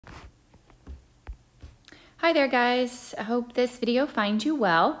Hi there guys, I hope this video finds you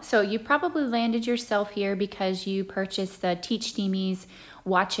well. So you probably landed yourself here because you purchased the TeachSteamy's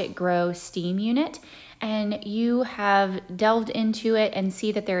Watch It Grow STEAM unit and you have delved into it and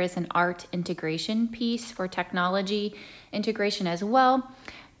see that there is an art integration piece for technology integration as well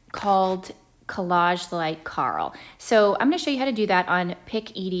called Collage like CARLE. So I'm going to show you how to do that on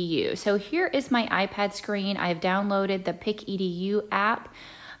PicCollage EDU. So here is my iPad screen. I've downloaded the PicCollage EDU app.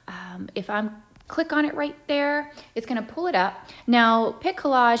 If I'm click on it right there, it's going to pull it up. Now,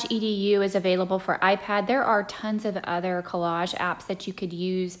 PicCollage EDU is available for iPad. There are tons of other collage apps that you could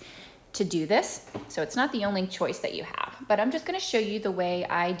use to do this. So it's not the only choice that you have, but I'm just going to show you the way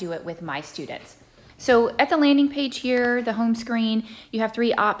I do it with my students. So at the landing page here, the home screen, you have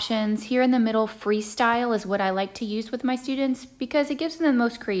three options. Here in the middle, freestyle is what I like to use with my students because it gives them the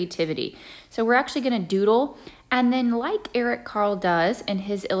most creativity. So we're actually going to doodle. And then like Eric Carle does in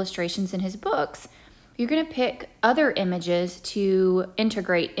his illustrations in his books, you're going to pick other images to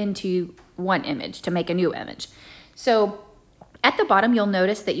integrate into one image to make a new image. So at the bottom, you'll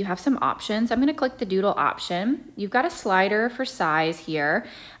notice that you have some options. I'm going to click the doodle option. You've got a slider for size here.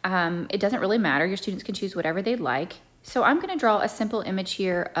 It doesn't really matter. Your students can choose whatever they'd like. So I'm going to draw a simple image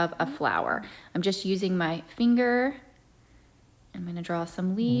here of a flower. I'm just using my finger. I'm going to draw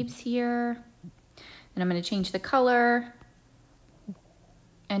some leaves here. And I'm going to change the color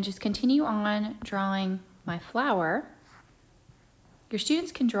and just continue on drawing my flower. Your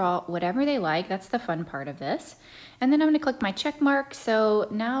students can draw whatever they like. That's the fun part of this. And then I'm going to click my check mark. So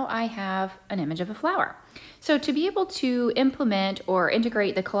now I have an image of a flower. So to be able to implement or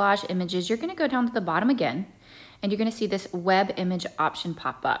integrate the collage images, you're going to go down to the bottom again, and you're going to see this web image option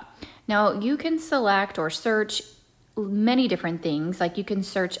pop up. Now you can select or search many different things. Like you can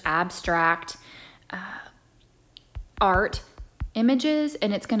search abstract, art images,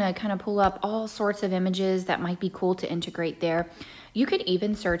 and it's going to kind of pull up all sorts of images that might be cool to integrate there. You could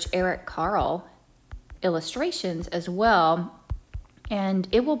even search Eric Carle illustrations as well, and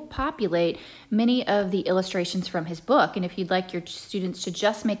it will populate many of the illustrations from his book. And if you'd like your students to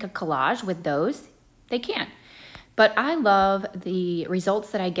just make a collage with those, they can. But I love the results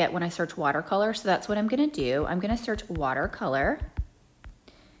that I get when I search watercolor, so that's what I'm going to do. I'm going to search watercolor.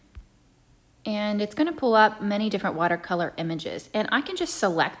 And it's going to pull up many different watercolor images. And I can just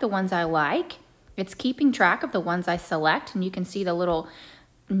select the ones I like. It's keeping track of the ones I select. And you can see the little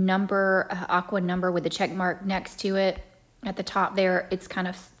number, aqua number with the check mark next to it at the top there. It's kind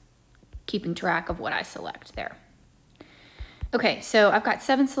of keeping track of what I select there. Okay, so I've got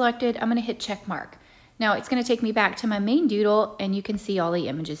 7 selected. I'm going to hit check mark. Now it's going to take me back to my main doodle, and you can see all the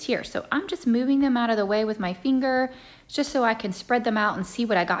images here. So I'm just moving them out of the way with my finger just so I can spread them out and see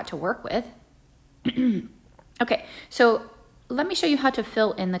what I got to work with. Okay, so let me show you how to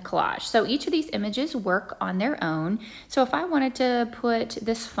fill in the collage. So each of these images work on their own. So if I wanted to put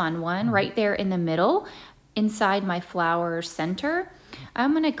this fun one right there in the middle, inside my flower center,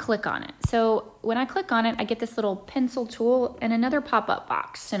 I'm going to click on it. So when I click on it, I get this little pencil tool and another pop-up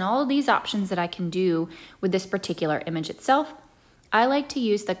box, and all of these options that I can do with this particular image itself. I like to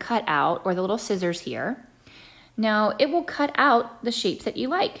use the cutout or the little scissors here. Now it will cut out the shapes that you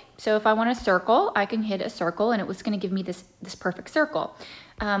like. So if I want a circle, I can hit a circle and it was going to give me this perfect circle.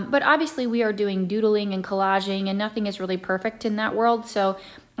 But obviously we are doing doodling and collaging and nothing is really perfect in that world. So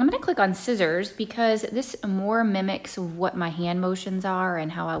I'm going to click on scissors because this more mimics what my hand motions are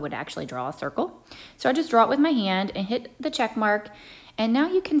and how I would actually draw a circle. So I just draw it with my hand and hit the check mark. And now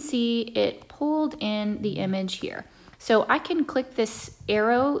you can see it pulled in the image here. So I can click this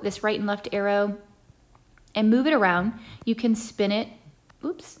arrow, this right and left arrow, and move it around. You can spin it.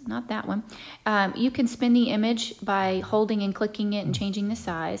 Oops, not that one. You can spin the image by holding and clicking it and changing the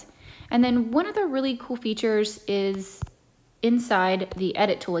size. And then one of the really cool features is inside the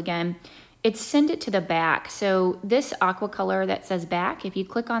edit tool again, it's send it to the back. So this aqua color that says back, if you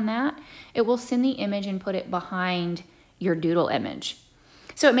click on that, it will send the image and put it behind your doodle image.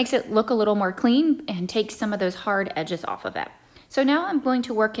 So it makes it look a little more clean and takes some of those hard edges off of it. So now I'm going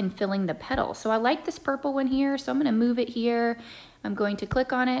to work in filling the petal. So I like this purple one here, so I'm going to move it here. I'm going to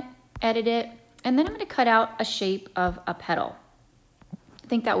click on it, edit it, and then I'm going to cut out a shape of a petal. I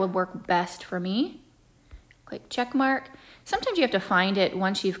think that would work best for me. Click check mark. Sometimes you have to find it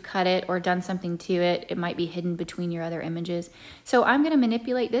once you've cut it or done something to it. It might be hidden between your other images. So I'm going to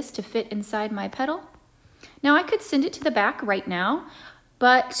manipulate this to fit inside my petal. Now I could send it to the back right now,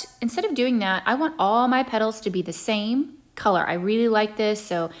 but instead of doing that, I want all my petals to be the same color. I really like this,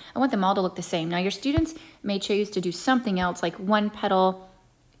 so I want them all to look the same. Now your students may choose to do something else, like one petal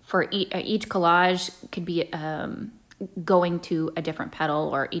for each collage could be going to a different petal,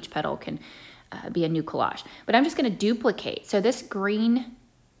 or each petal can be a new collage. But I'm just going to duplicate. So this green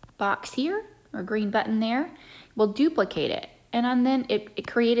box here, or green button there, will duplicate it. And then it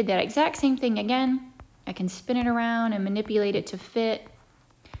created that exact same thing again. I can spin it around and manipulate it to fit.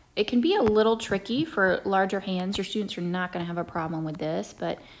 It can be a little tricky for larger hands. Your students are not going to have a problem with this,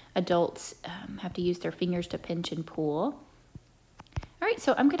 but adults have to use their fingers to pinch and pull. All right,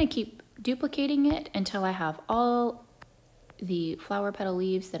 so I'm going to keep duplicating it until I have all the flower petal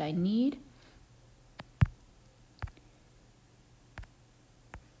leaves that I need.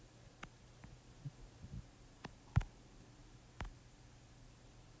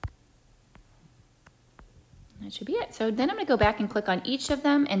 That should be it. So then I'm going to go back and click on each of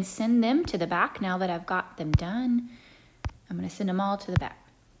them and send them to the back now that I've got them done. I'm going to send them all to the back.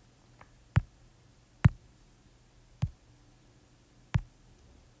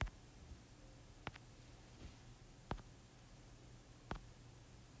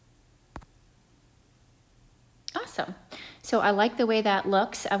 Awesome. So I like the way that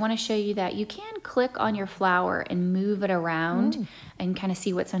looks. I want to show you that you can click on your flower and move it around and kind of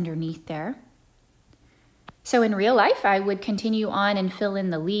see what's underneath there. So in real life, I would continue on and fill in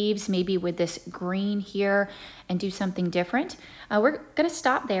the leaves, maybe with this green here, and do something different. We're going to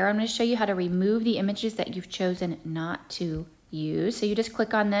stop there. I'm going to show you how to remove the images that you've chosen not to use. So you just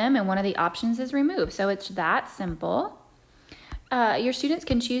click on them, and one of the options is remove. So it's that simple. Your students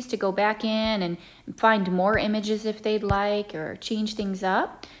can choose to go back in and find more images if they'd like, or change things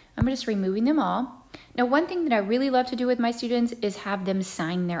up. I'm just removing them all. Now, one thing that I really love to do with my students is have them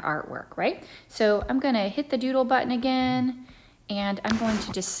sign their artwork, right? So I'm going to hit the doodle button again, and I'm going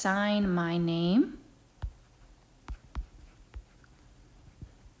to just sign my name.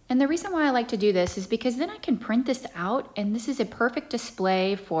 And the reason why I like to do this is because then I can print this out, and this is a perfect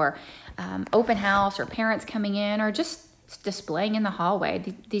display for open house or parents coming in, or just displaying in the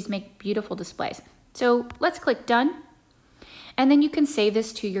hallway. These make beautiful displays. So let's click done. And then you can save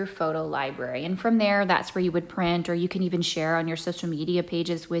this to your photo library. And from there, that's where you would print, or you can even share on your social media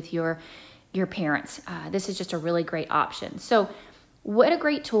pages with your parents. This is just a really great option. So what a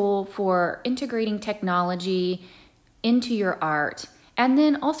great tool for integrating technology into your art. And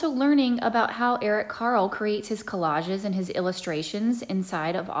then also learning about how Eric Carle creates his collages and his illustrations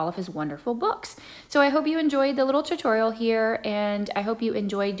inside of all of his wonderful books. So I hope you enjoyed the little tutorial here, and I hope you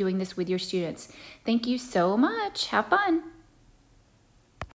enjoyed doing this with your students. Thank you so much. Have fun.